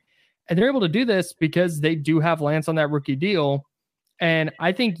cornerback, and they're able to do this because they do have Lance on that rookie deal. And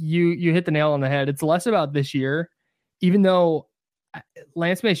I think you hit the nail on the head. It's less about this year, even though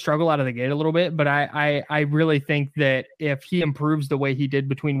Lance may struggle out of the gate a little bit, but I really think that if he improves the way he did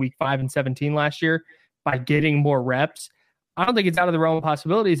between week 5 and 17 last year by getting more reps, I don't think it's out of the realm of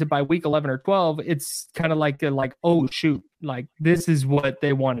possibilities that by week 11 or 12, it's kind of like, oh, shoot, like, this is what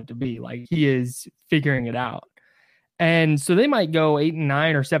they want it to be. Like, he is figuring it out. And so they might go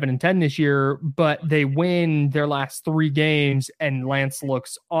 8-9 or 7-10 this year, but they win their last 3 games and Lance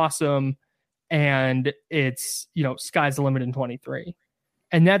looks awesome. And it's, sky's the limit in 23.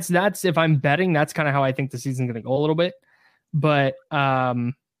 And that's if I'm betting, that's kind of how I think the season's going to go a little bit. But yeah,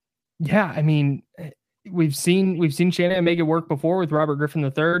 I mean, we've seen Shanahan make it work before with Robert Griffin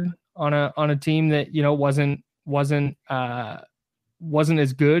III on a team that, wasn't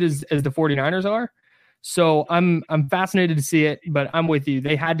as good as the 49ers are. So I'm fascinated to see it, but I'm with you.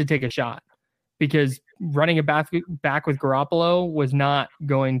 They had to take a shot because running it back with Garoppolo was not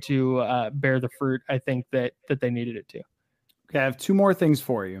going to bear the fruit, I think, that they needed it to. Okay, I have 2 more things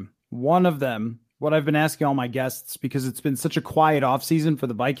for you. One of them what I've been asking all my guests, because it's been such a quiet offseason for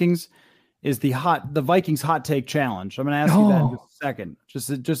the Vikings, is the Vikings hot take challenge. I'm going to ask you that in just a second.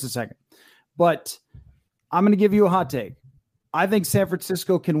 Just a second. But I'm going to give you a hot take. I think San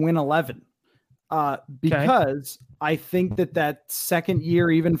Francisco can win 11 because I think that second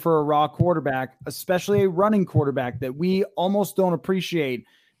year, even for a raw quarterback, especially a running quarterback, that we almost don't appreciate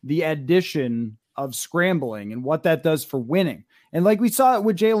the addition of scrambling and what that does for winning. And like we saw it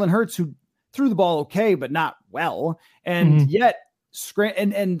with Jalen Hurts, who threw the ball okay, but not well. And yet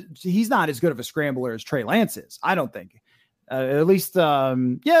and he's not as good of a scrambler as Trey Lance is, I don't think. At least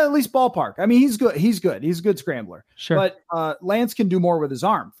ballpark. I mean, he's good. He's good. He's a good scrambler. Sure. But Lance can do more with his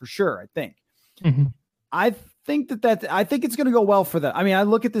arm for sure, I think. I think I think it's going to go well for them. I mean, I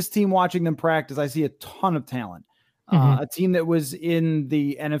look at this team, watching them practice. I see a ton of talent. A team that was in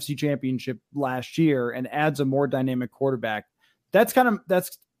the NFC Championship last year and adds a more dynamic quarterback. That's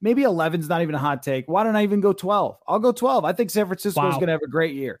maybe 11 is not even a hot take. Why don't I even go 12? I'll go 12. I think San Francisco is going to have a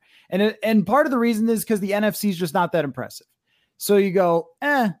great year. And part of the reason is because the NFC is just not that impressive. So you go,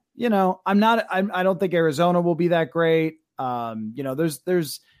 I don't think Arizona will be that great.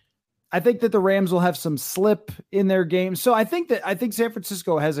 I think that the Rams will have some slip in their game. So I think San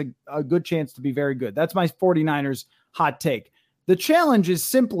Francisco has a good chance to be very good. That's my 49ers hot take. The challenge is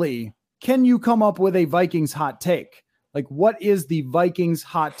simply, can you come up with a Vikings hot take? Like, what is the Vikings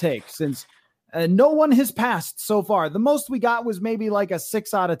hot take? Since no one has passed so far. The most we got was maybe like a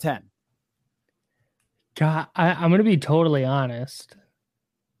 6 out of 10. God, I'm going to be totally honest.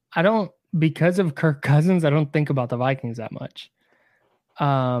 Because of Kirk Cousins, I don't think about the Vikings that much.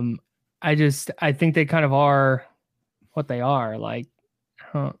 I think they kind of are what they are. Like,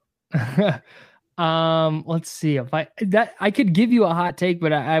 let's see if I could give you a hot take,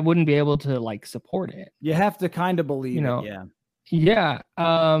 but I wouldn't be able to like support it. You have to kind of believe it. Yeah. Yeah.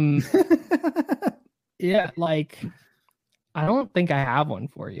 Yeah. Like, I don't think I have one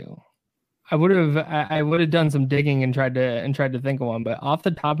for you. I would have done some digging and tried to think of one, but off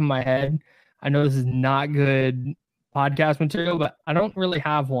the top of my head, I know this is not good podcast material, but I don't really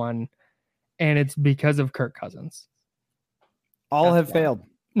have one. And it's because of Kirk Cousins. All have failed.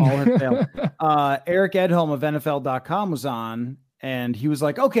 Eric Edholm of NFL.com was on, and he was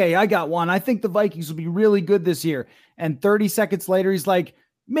like, okay, I got one. I think the Vikings will be really good this year. And 30 seconds later, he's like,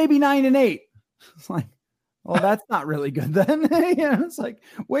 maybe 9-8. It's like, well, that's not really good then. It's like,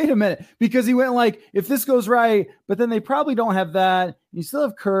 wait a minute. Because he went like, if this goes right, but then they probably don't have that. You still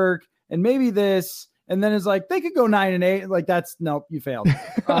have Kirk and maybe this. And then it's like, they could go 9-8. Like, nope, you failed.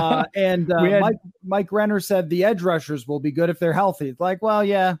 Mike Renner said the edge rushers will be good if they're healthy. It's like, well,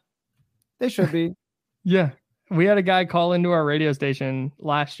 yeah, they should be. Yeah. We had a guy call into our radio station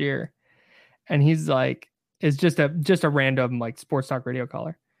last year, and he's like, it's just a random like sports talk radio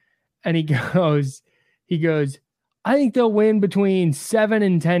caller. And he goes, I think they'll win between 7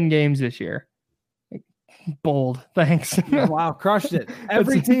 and 10 games this year. Like, bold. Thanks. Wow. Crushed it.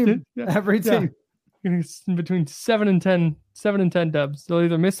 Every team. Yeah. Between 7 and 10 dubs. They'll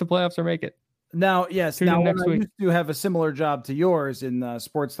either miss the playoffs or make it. Now, yes. Now, when I used to have a similar job to yours in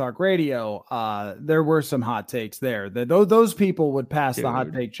sports talk radio, there were some hot takes there. Those people would pass the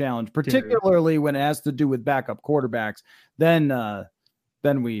hot take challenge, particularly when it has to do with backup quarterbacks. Then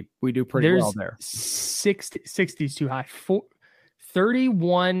we do pretty well there. 60's too high.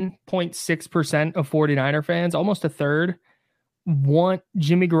 31.6% of 49er fans, almost a third, want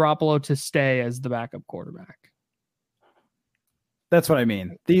Jimmy Garoppolo to stay as the backup quarterback. That's what I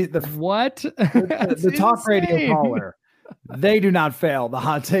mean. What? The talk radio caller, they do not fail the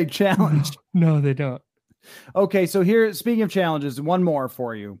hot take challenge. No, they don't. Okay, so here, speaking of challenges, one more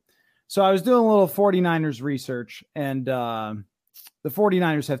for you. So I was doing a little 49ers research, and the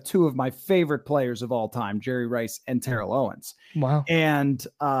 49ers have two of my favorite players of all time, Jerry Rice and Terrell Owens. Wow. And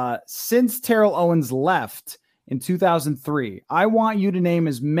since Terrell Owens left in 2003, I want you to name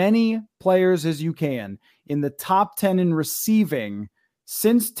as many players as you can in the top 10 in receiving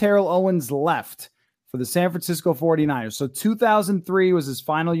since Terrell Owens left for the San Francisco 49ers. So 2003 was his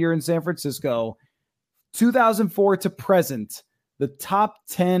final year in San Francisco. 2004 to present, the top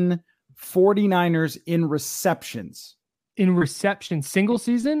 10 49ers in receptions. In receptions, single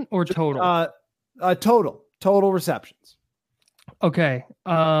season or total? Total receptions. Okay.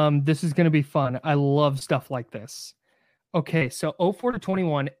 This is going to be fun. I love stuff like this. Okay. So 04 to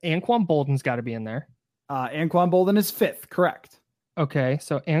 21, Anquan Bolden's got to be in there. Anquan Bolden is 5th. Correct. Okay.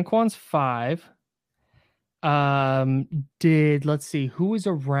 So Anquan's 5. Let's see who was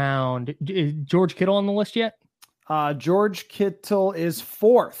around. Is George Kittle on the list yet? George Kittle is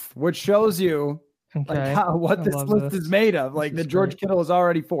 4th, which shows you what this list is made of. Like, the George Kittle is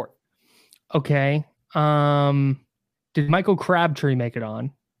already 4th. Okay. Did Michael Crabtree make it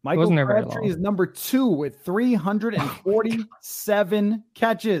on? Michael Crabtree is number 2 with 347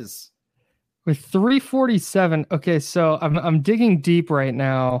 catches. With 347. Okay, so I'm digging deep right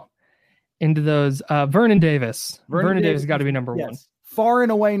now into those. Vernon Davis. Vernon Davis has got to be number 1. Far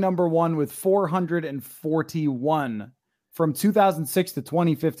and away number 1 with 441 from 2006 to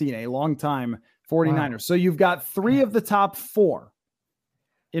 2015, a long time 49ers. Wow. So you've got 3 of the top 4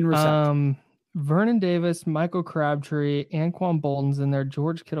 in reception. Vernon Davis, Michael Crabtree, Anquan Bolden's in there,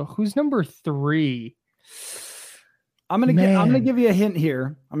 George Kittle. Who's number 3? I'm gonna give you a hint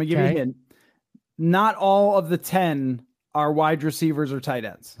here. I'm gonna give you a hint. Not all of the 10 are wide receivers or tight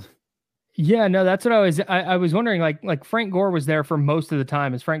ends. Yeah, no, that's what I was wondering. Like Frank Gore was there for most of the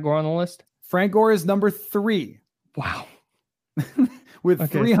time. Is Frank Gore on the list? Frank Gore is number 3. Wow.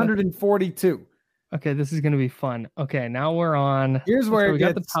 With 342. Okay, this is going to be fun. Okay, now we're on. Here's where we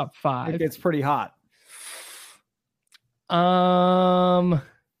got the top 5. It gets pretty hot.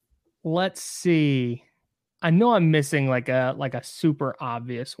 Let's see. I know I'm missing like a super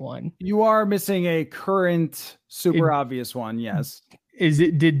obvious one. You are missing a current super obvious one. Yes. Is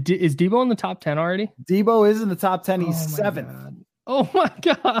Debo in the top 10 already? Debo is in the top 10. He's 7th. Oh my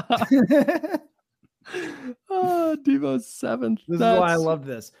God. Oh, Debo's 7th. This is why I love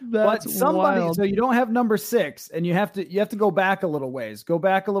this. But somebody, wild. So you don't have number 6, and you have to go back a little ways. Go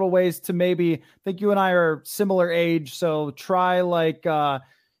back a little ways to maybe, I think you and I are similar age. So try like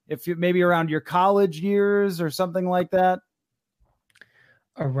if you maybe around your college years or something like that.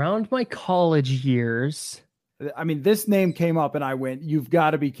 Around my college years. I mean, this name came up and I went, you've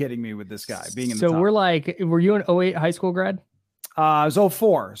got to be kidding me with this guy being in the top. So were you an 08 high school grad? It was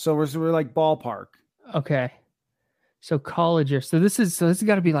 04. So we're like ballpark. Okay. So college year. So this has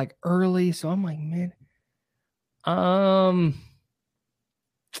got to be like early. So I'm like, man.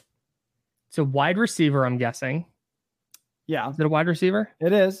 It's a wide receiver, I'm guessing. Yeah. Is it a wide receiver?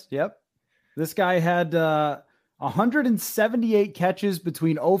 It is. Yep. This guy had 178 catches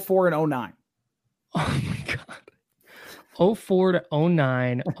between 04 and 09. Oh my God. 04 to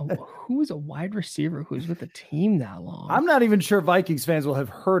 09. Who is a wide receiver who's with the team that long? I'm not even sure Vikings fans will have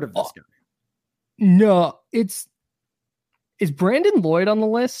heard of this guy. No, is Brandon Lloyd on the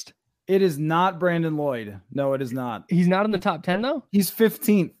list? It is not Brandon Lloyd. No, it is not. He's not in the top 10 though? He's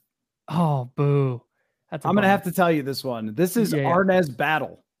 15th. Oh, boo. I'm going to have to tell you this one. This is Arnaz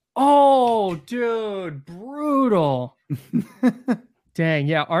Battle. Oh, dude, brutal. Dang,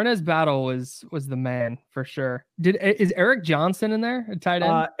 yeah, Arnaz Battle was the man for sure. Is Eric Johnson in there, a tight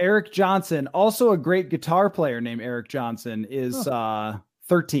end? Eric Johnson, also a great guitar player named Eric Johnson, is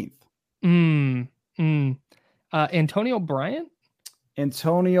 13th. Antonio Bryant?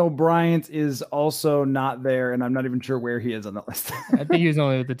 Antonio Bryant is also not there, and I'm not even sure where he is on the list. I think he was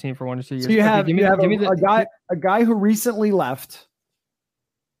only with the team for 1 or 2 years. So you have a guy who recently left.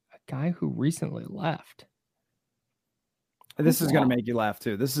 A guy who recently left. This is going to make you laugh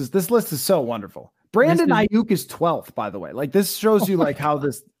too. This list is so wonderful. Brandon Ayuk is 12th, by the way. Like this shows you like how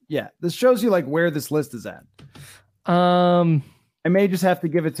this shows you like where this list is at. I may just have to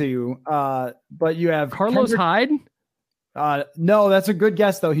give it to you. But you have Carlos Hyde. No, that's a good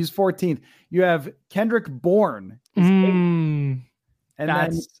guess though. He's 14th. You have Kendrick Bourne. And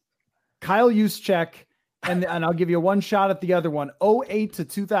then Kyle Juszczyk. And I'll give you one shot at the other one. 08 to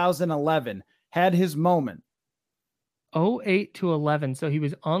 2011 had his moment. 08 to 11. So he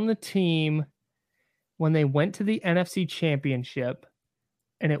was on the team when they went to the NFC Championship,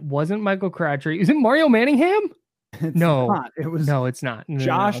 and it wasn't Michael Crabtree. Is it Mario Manningham? It's not. It's not.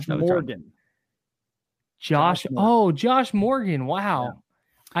 Josh Morgan. Josh Morgan. Wow. Yeah.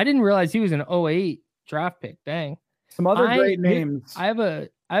 I didn't realize he was an 08 draft pick. Dang. Some other great names. I have a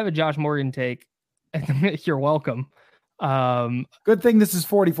Josh Morgan take. You're welcome. Good thing this is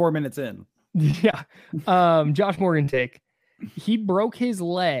 44 minutes in. Yeah. Josh Morgan take. He broke his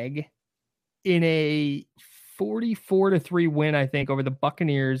leg in a 44-3 win, I think, over the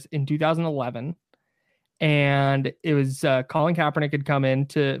Buccaneers in 2011. And it was Colin Kaepernick had come in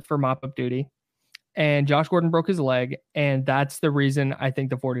for mop-up duty. And Josh Gordon broke his leg. And that's the reason I think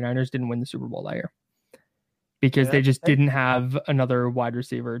the 49ers didn't win the Super Bowl that year. Because they just didn't have another wide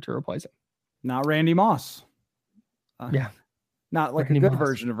receiver to replace him. Not Randy Moss. Not like Randy a good Moss.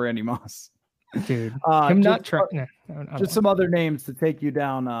 Version of Randy Moss. Dude, just some other names to take you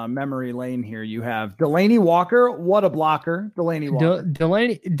down memory lane here. You have Delaney Walker. What a blocker. Delaney Walker.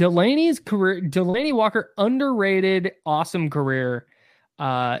 Delaney's career. Delaney Walker, underrated, awesome career.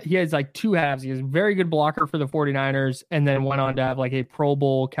 He has like 2 halves. He was a very good blocker for the 49ers and then went on to have like a Pro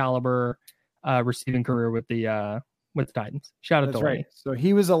Bowl caliber receiving career with the with the Titans. Shout out to That's Lenny. right. So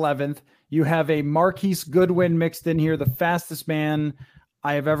he was 11th. You have a Marquise Goodwin mixed in here, the fastest man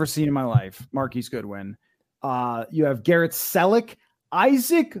I have ever seen in my life. Marquise Goodwin. You have Garrett Selleck,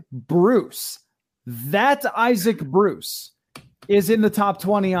 Isaac Bruce. That Isaac Bruce is in the top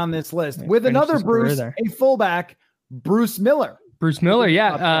 20 on this list with another Bruce, a fullback, Bruce Miller. Bruce Miller,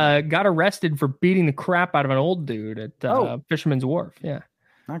 got arrested for beating the crap out of an old dude at Fisherman's Wharf. Yeah,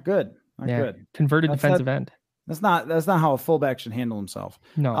 not good. Not good. Converted defensive end. That's not how a fullback should handle himself.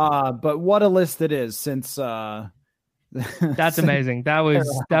 No. But what a list it is since. That's amazing. That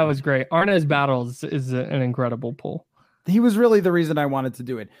was great. Arnaz Battles is an incredible pull. He was really the reason I wanted to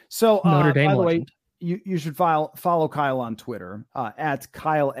do it. So Notre Dame by the legend. way, you should follow Kyle on Twitter at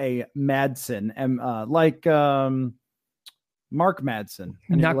Kyle A. Madsen, like Mark Madsen.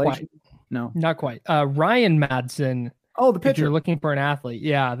 Any Not relation? quite. No, not quite. Ryan Madsen. Oh, the If pitcher. you're looking for an athlete,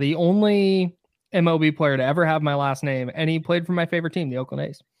 yeah, the only MLB player to ever have my last name, and he played for my favorite team, the Oakland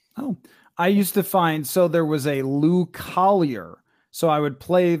A's. Oh, I used to find, so there was a Lou Collier. So I would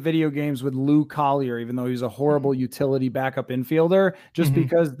play video games with Lou Collier, even though he's a horrible utility backup infielder, just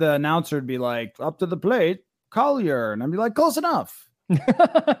because the announcer would be like, up to the plate, Collier. And I'd be like, close enough.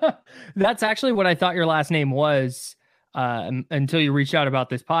 That's actually what I thought your last name was until you reached out about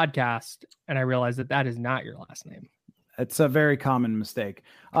this podcast. And I realized that is not your last name. It's a very common mistake.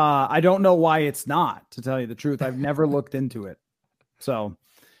 I don't know why it's not, to tell you the truth. I've never looked into it. So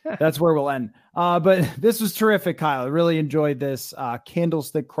that's where we'll end. But this was terrific, Kyle. I really enjoyed this.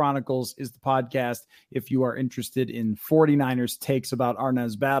 Candlestick Chronicles is the podcast if you are interested in 49ers takes about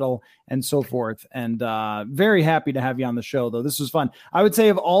Arnaz Battle and so forth. And very happy to have you on the show, though. This was fun. I would say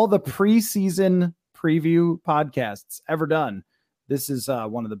of all the preseason preview podcasts ever done, this is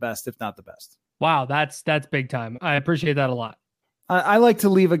one of the best, if not the best. Wow, that's big time. I appreciate that a lot. I like to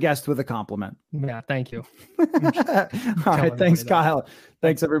leave a guest with a compliment. Yeah, thank you. All right. Thanks, Kyle.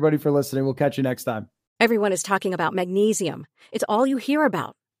 Thanks, everybody, for listening. We'll catch you next time. Everyone is talking about magnesium. It's all you hear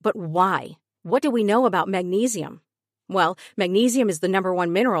about. But why? What do we know about magnesium? Well, magnesium is the number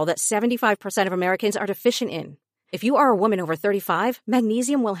one mineral that 75% of Americans are deficient in. If you are a woman over 35,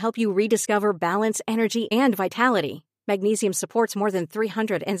 magnesium will help you rediscover balance, energy, and vitality. Magnesium supports more than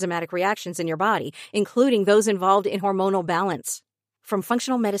 300 enzymatic reactions in your body, including those involved in hormonal balance. From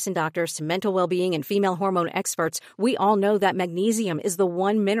functional medicine doctors to mental well-being and female hormone experts, we all know that magnesium is the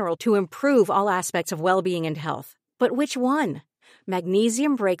one mineral to improve all aspects of well-being and health. But which one?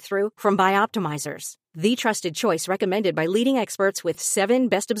 Magnesium Breakthrough from Bioptimizers, the trusted choice recommended by leading experts with 7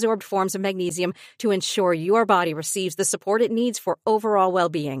 best-absorbed forms of magnesium to ensure your body receives the support it needs for overall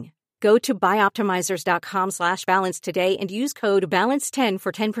well-being. Go to bioptimizers.com/balance today and use code BALANCE10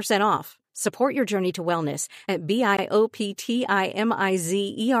 for 10% off. Support your journey to wellness at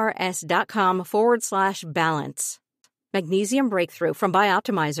bioptimizers.com/balance. Magnesium Breakthrough from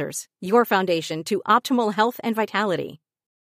Bioptimizers, your foundation to optimal health and vitality.